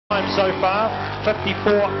Time so far,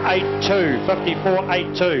 54.82,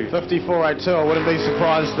 54.82. 54.82. I wouldn't be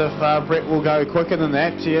surprised if Brett will go quicker than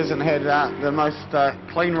that. He hasn't had the most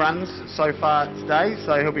clean runs so far today,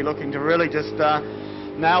 so he'll be looking to really just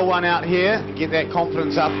nail one out here, get that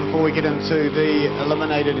confidence up before we get into the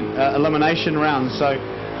elimination round. So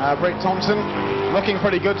Brett Thompson looking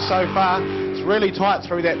pretty good so far. It's really tight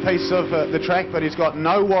through that piece of the track, but he's got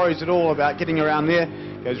no worries at all about getting around there.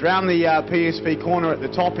 Goes round the PSP corner at the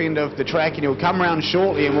top end of the track, and he'll come round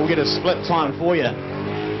shortly and we'll get a split time for you.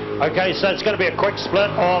 Okay, so it's going to be a quick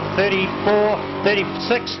split of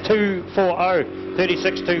 36.240.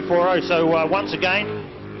 36.240. So once again,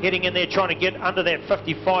 getting in there trying to get under that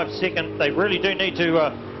 55 second. They really do need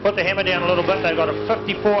to put the hammer down a little bit. They've got a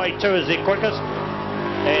 54.82 as their quickest.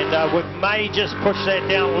 And we may just push that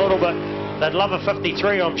down a little bit. They'd love a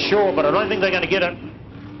 53, I'm sure, but I don't think they're going to get it.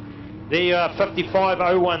 The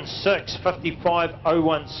 55.016,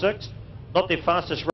 55.016, not their fastest.